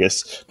in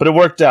Vegas. But it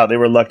worked out. They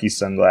were lucky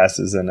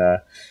sunglasses. And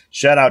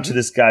shout out to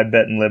this guy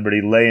betting Liberty,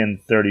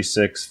 laying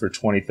 36 for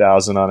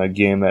 20,000 on a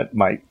game that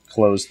might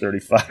close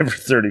 35 or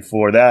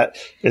 34. That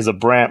is a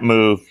Brant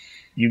move.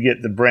 You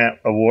get the Brant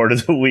Award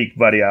of the week,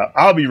 buddy.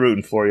 I'll be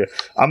rooting for you.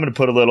 I'm going to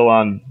put a little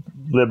on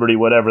Liberty,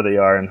 whatever they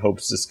are, in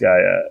hopes this guy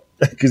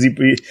because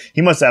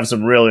he must have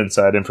some real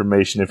inside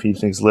information if he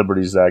thinks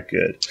Liberty's that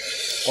good.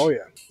 Oh,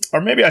 yeah.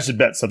 Or maybe I should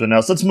bet something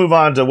else. Let's move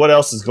on to what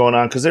else is going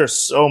on because there's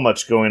so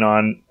much going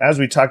on. As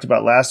we talked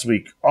about last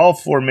week, all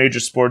 4 major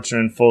sports are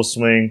in full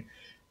swing.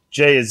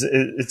 Jay,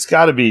 it's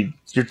got to be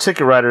your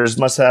ticket writers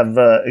must have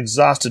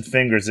exhausted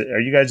fingers. Are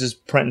you guys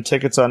just printing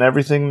tickets on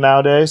everything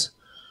nowadays?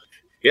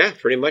 Yeah,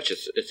 pretty much.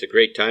 It's a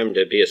great time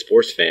to be a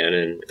sports fan,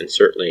 and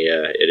certainly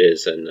it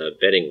is in the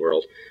betting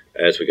world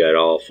as we got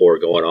all 4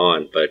 going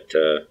on. But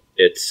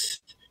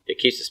it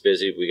keeps us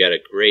busy. We got a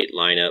great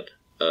lineup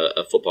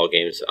of football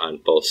games on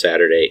both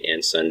Saturday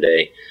and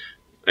Sunday.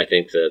 I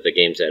think the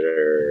games that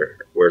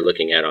we're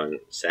looking at on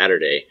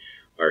Saturday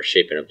are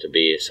shaping up to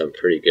be some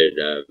pretty good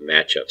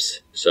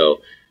matchups.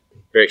 So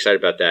very excited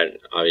about that.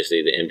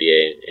 Obviously, the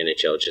NBA and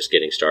NHL just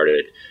getting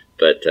started,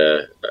 but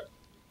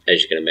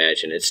as you can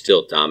imagine, it's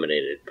still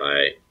dominated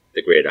by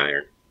the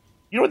gridiron.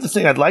 You know what the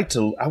thing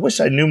I wish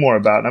I knew more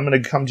about, and I'm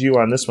going to come to you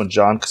on this one,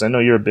 John, because I know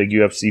you're a big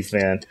UFC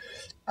fan.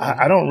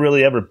 I don't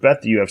really ever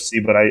bet the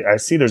UFC, but I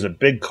see there's a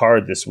big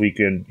card this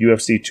weekend,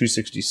 UFC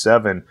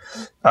 267.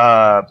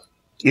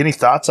 Any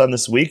thoughts on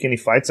this week? Any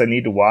fights I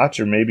need to watch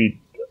or maybe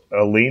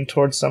a lean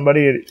towards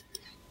somebody?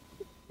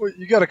 Well,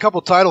 you got a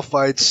couple title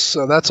fights,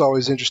 so that's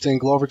always interesting.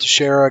 Glover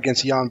Teixeira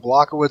against Jan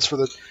Blachowicz for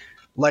the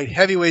light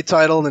heavyweight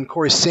title, and then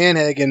Corey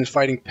Sandhagen is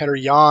fighting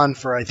Petr Yan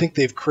for, I think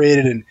they've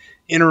created an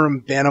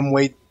interim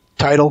bantamweight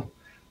title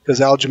because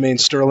Aljamain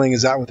Sterling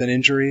is out with an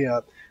injury.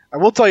 I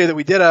will tell you that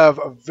we did have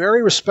a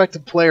very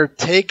respected player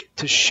take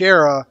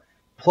Teixeira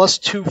plus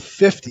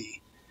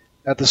 250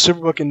 at the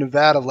Superbook in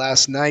Nevada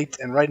last night,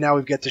 and right now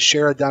we've got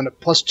Teixeira down to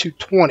plus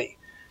 220.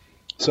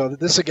 So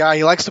this is a guy,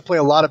 he likes to play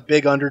a lot of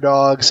big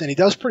underdogs, and he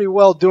does pretty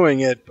well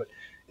doing it, but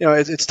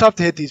it's tough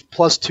to hit these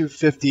plus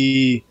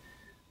 250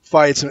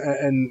 fights,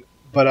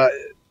 but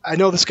I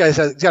know this guy's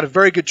got a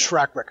very good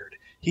track record.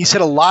 He's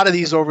hit a lot of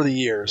these over the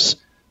years,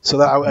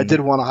 so I did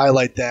want to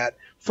highlight that.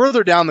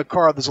 Further down the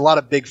card, there's a lot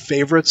of big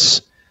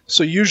favorites,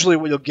 so usually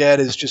what you'll get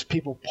is just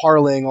people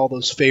parlaying all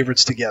those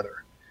favorites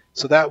together.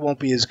 So that won't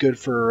be as good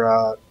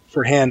for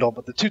handle,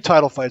 but the 2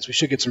 title fights, we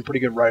should get some pretty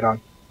good right on.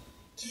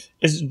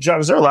 John,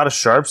 is there a lot of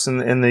sharps in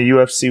the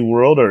UFC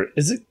world, or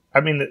is it?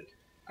 I mean,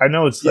 I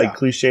know it's like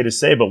cliche to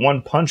say, but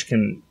one punch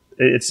can.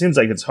 It seems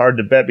like it's hard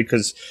to bet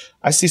because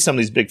I see some of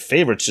these big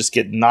favorites just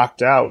get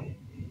knocked out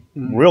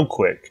real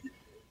quick.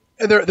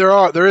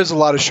 There is a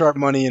lot of sharp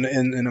money in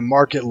a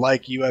market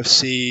like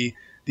UFC.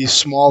 These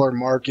smaller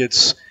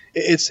markets,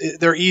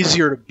 they're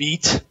easier to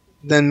beat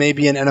than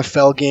maybe an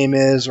NFL game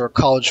is or a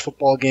college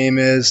football game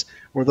is,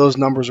 where those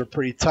numbers are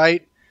pretty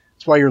tight.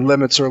 That's why your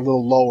limits are a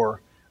little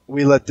lower.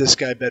 We let this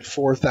guy bet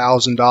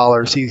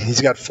 $4,000.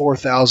 He's got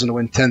 $4,000 to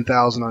win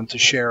 $10,000 on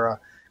Teixeira.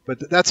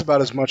 But that's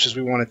about as much as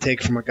we want to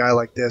take from a guy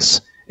like this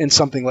in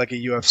something like a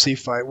UFC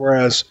fight,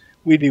 whereas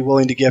we'd be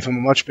willing to give him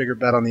a much bigger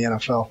bet on the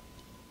NFL.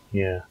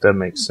 Yeah, that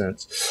makes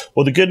sense.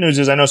 Well, the good news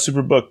is I know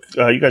Superbook,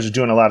 you guys are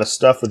doing a lot of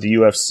stuff with the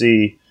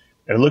UFC.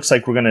 It looks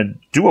like we're going to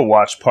do a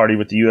watch party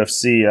with the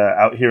UFC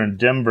out here in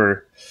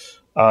Denver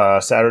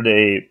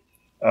Saturday,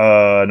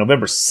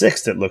 November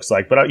 6th, it looks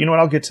like. But you know what?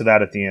 I'll get to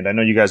that at the end. I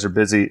know you guys are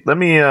busy. Let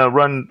me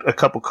run a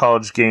couple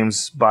college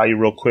games by you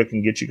real quick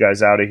and get you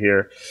guys out of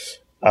here.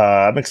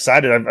 I'm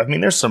excited. I mean,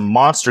 there's some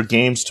monster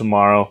games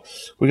tomorrow.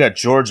 We got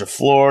Georgia,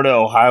 Florida,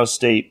 Ohio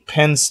State,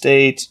 Penn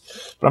State.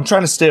 But I'm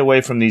trying to stay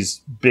away from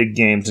these big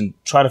games and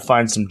try to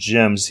find some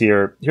gems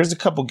here. Here's a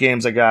couple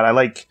games I got. I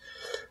like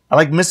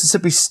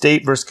Mississippi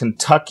State versus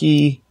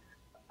Kentucky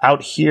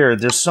out here.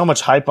 There's so much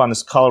hype on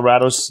this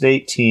Colorado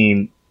State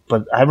team,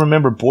 but I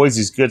remember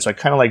Boise's good, so I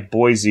kind of like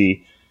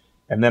Boise.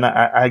 And then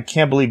I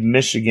can't believe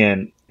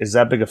Michigan is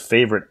that big a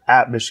favorite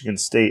at Michigan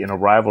State in a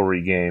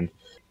rivalry game.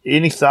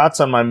 Any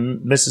thoughts on my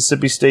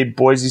Mississippi State,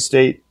 Boise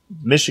State,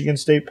 Michigan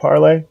State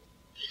parlay?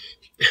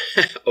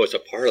 Oh, it's a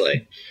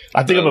parlay.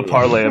 I think I'm a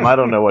parlay. I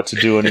don't know what to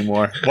do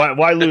anymore.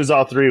 Why lose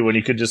all 3 when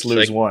you could just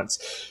lose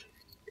once?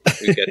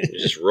 We got to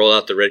just roll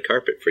out the red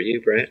carpet for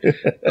you, Brent.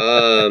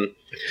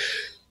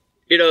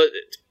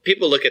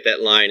 people look at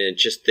that line and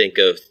just think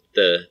of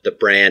the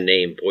brand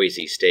name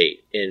Boise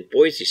State. And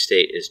Boise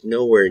State is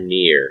nowhere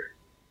near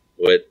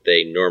what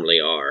they normally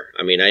are.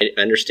 I mean, I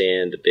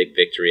understand the big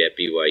victory at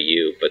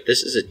BYU, but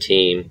this is a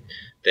team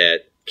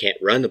that can't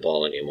run the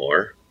ball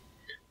anymore.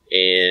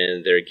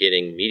 And they're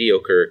getting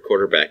mediocre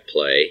quarterback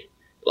play,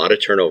 a lot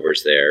of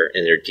turnovers there,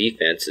 and their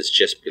defense is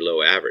just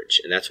below average.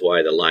 And that's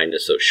why the line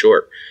is so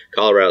short.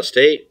 Colorado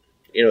State,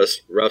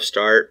 it's a rough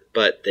start,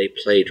 but they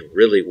played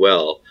really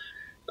well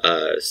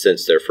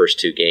since their first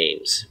 2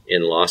 games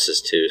in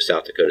losses to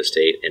South Dakota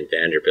State and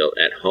Vanderbilt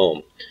at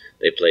home.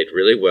 They played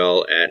really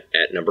well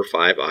at number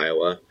 5,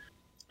 Iowa.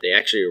 They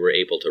actually were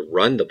able to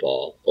run the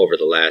ball over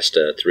the last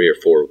 3 or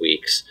 4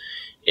 weeks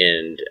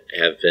and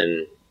have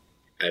been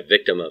a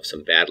victim of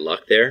some bad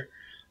luck there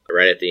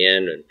right at the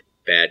end and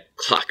bad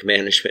clock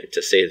management,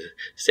 to say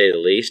the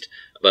least.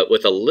 But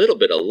with a little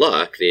bit of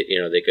luck,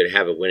 they could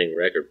have a winning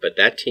record. But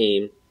that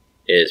team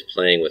is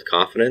playing with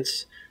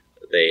confidence.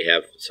 They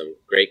have some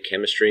great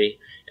chemistry,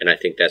 and I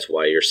think that's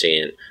why you're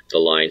seeing the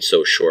line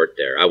so short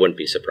there. I wouldn't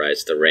be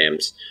surprised if the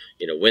Rams,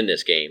 win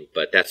this game,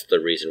 but that's the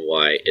reason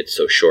why it's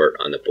so short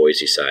on the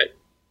Boise side.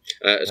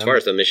 As far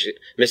as the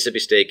Mississippi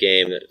State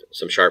game,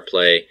 some sharp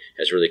play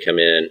has really come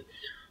in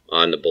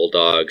on the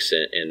Bulldogs,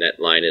 and that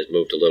line has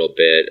moved a little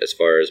bit. As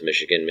far as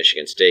Michigan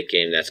State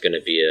game, that's going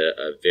to be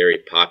a very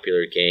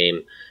popular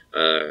game,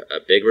 a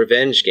big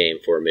revenge game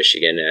for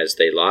Michigan, as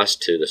they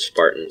lost to the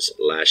Spartans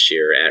last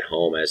year at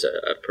home as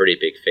a pretty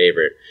big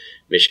favorite.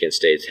 Michigan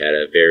State's had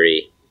a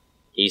very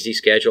easy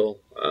schedule.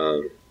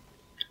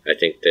 I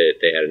think that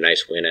they had a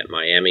nice win at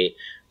Miami,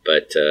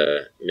 but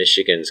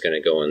Michigan's going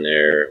to go in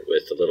there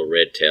with a little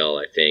red tail,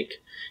 I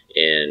think,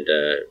 and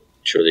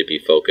truly be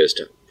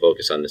focused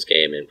on this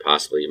game, and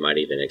possibly you might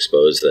even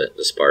expose the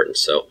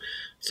Spartans. So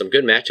some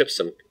good matchups,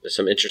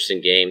 some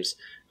interesting games.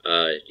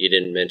 You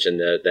didn't mention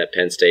that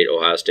Penn State,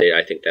 Ohio State.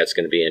 I think that's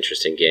going to be an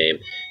interesting game,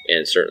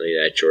 and certainly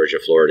that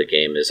Georgia-Florida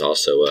game is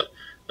also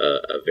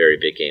a very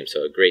big game.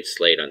 So a great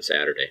slate on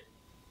Saturday.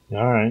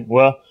 All right.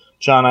 Well,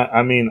 John,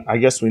 I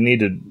guess we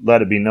need to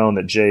let it be known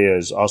that Jay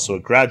is also a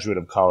graduate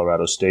of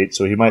Colorado State,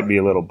 so he might be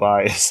a little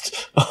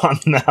biased on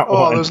that one.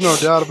 Oh, there's no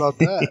doubt about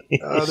that.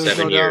 There's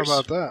no doubt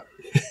about that.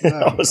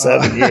 No.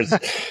 7 years.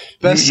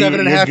 Best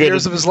 7.5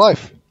 years of his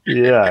life.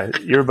 Yeah,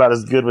 you're about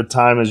as good with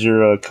time as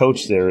your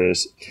coach there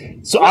is.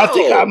 So I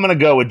think I'm going to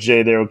go with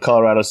Jay there with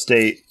Colorado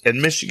State. And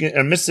Michigan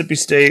and Mississippi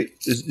State,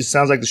 it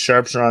sounds like the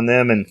sharps are on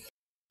them. And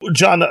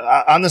John,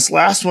 on this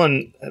last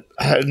one,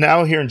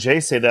 now hearing Jay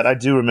say that, I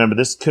do remember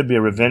this could be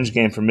a revenge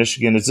game for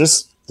Michigan. Is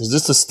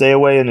this a stay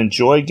away and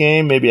enjoy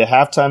game, maybe a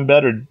halftime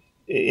bet, or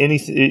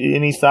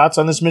any thoughts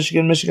on this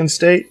Michigan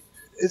State?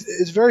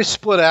 It's very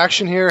split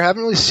action here.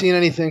 Haven't really seen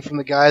anything from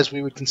the guys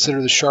we would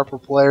consider the sharper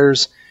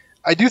players.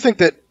 I do think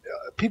that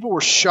people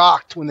were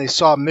shocked when they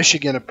saw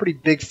Michigan, a pretty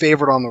big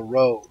favorite on the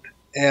road.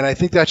 And I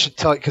think that should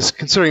tell you, because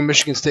considering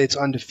Michigan State's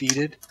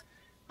undefeated,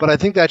 but I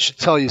think that should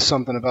tell you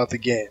something about the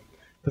game.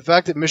 The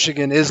fact that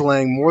Michigan is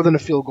laying more than a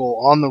field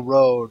goal on the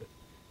road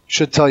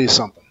should tell you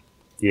something.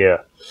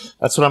 Yeah,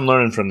 that's what I'm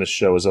learning from this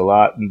show is a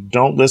lot.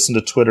 Don't listen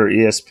to Twitter,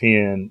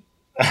 ESPN.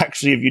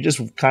 Actually, if you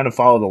just kind of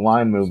follow the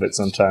line movement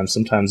sometimes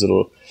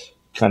it'll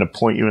kind of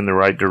point you in the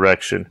right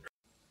direction.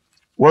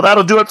 Well,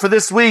 that'll do it for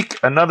this week.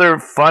 Another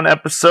fun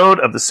episode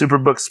of the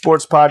Superbook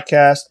Sports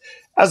Podcast.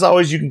 As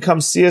always, you can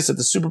come see us at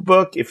the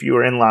Superbook if you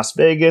are in Las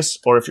Vegas,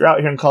 or if you're out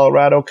here in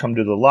Colorado, come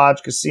to the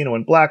Lodge Casino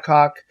in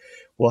Blackhawk.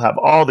 We'll have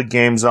all the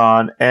games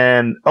on.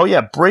 And, oh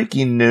yeah,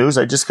 breaking news.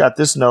 I just got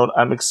this note.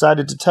 I'm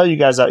excited to tell you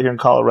guys out here in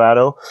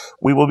Colorado,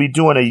 we will be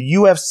doing a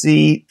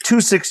UFC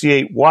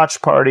 268 watch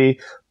party.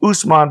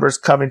 Usman vs.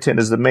 Covington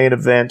is the main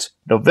event,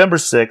 November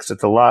 6th at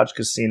the Lodge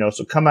Casino.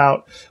 So come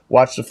out,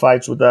 watch the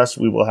fights with us.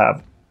 We will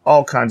have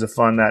all kinds of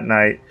fun that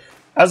night.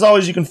 As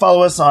always, you can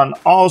follow us on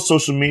all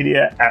social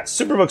media at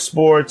Superbook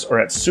Sports or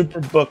at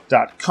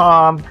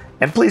superbook.com.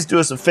 And please do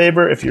us a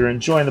favor, if you're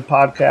enjoying the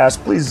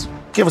podcast, please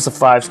give us a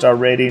 5-star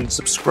rating,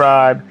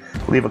 subscribe,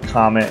 leave a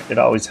comment. It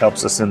always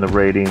helps us in the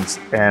ratings.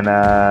 And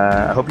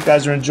I hope you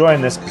guys are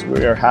enjoying this, because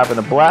we are having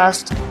a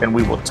blast. And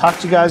we will talk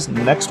to you guys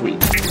next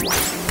week.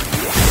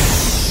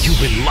 You've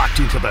been locked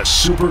into the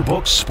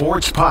Superbook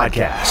Sports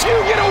Podcast. You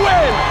get a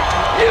win!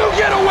 You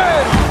get a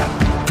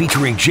win!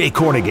 Featuring Jay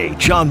Kornegay,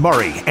 John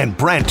Murray, and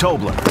Brant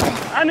Tobler.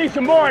 I need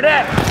some more of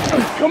that.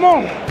 Come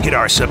on. Hit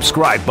our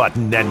subscribe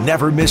button and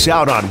never miss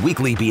out on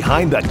weekly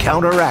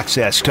behind-the-counter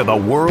access to the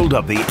world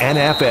of the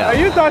NFL.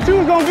 Hey, you thought you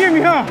was going to get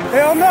me, huh?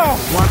 Hell no.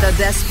 Want the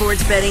best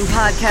sports betting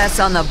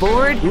podcasts on the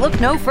board? Look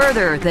no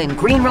further than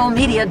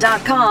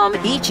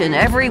greenrollmedia.com each and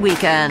every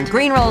weekend.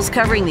 Greenroll's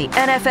covering the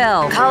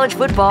NFL, college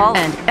football,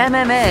 and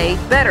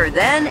MMA better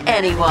than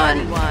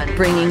anyone.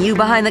 Bringing you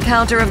behind the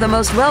counter of the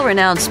most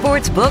well-renowned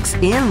sports books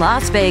in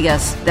Las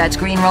Vegas. That's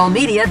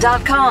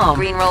greenrollmedia.com.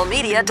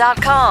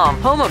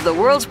 greenrollmedia.com. Home of the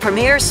world's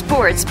premier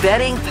sports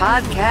betting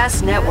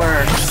podcast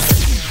network.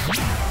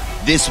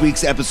 This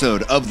week's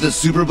episode of the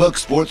Superbook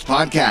Sports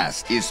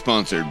Podcast is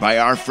sponsored by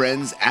our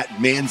friends at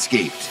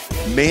Manscaped.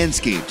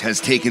 Manscaped has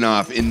taken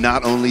off in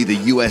not only the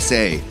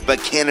USA, but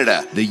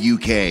Canada, the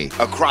UK,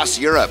 across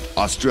Europe,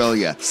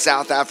 Australia,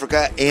 South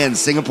Africa, and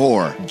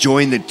Singapore.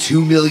 Join the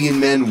 2 million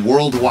men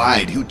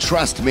worldwide who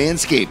trust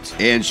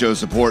Manscaped and show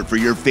support for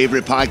your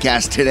favorite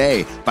podcast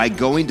today by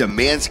going to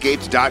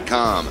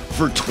manscaped.com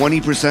for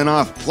 20%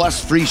 off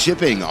plus free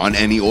shipping on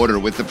any order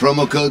with the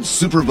promo code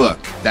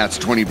SUPERBOOK. That's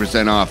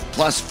 20% off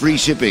plus free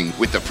shipping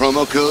with the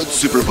promo code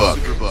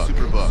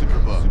SUPERBOOK.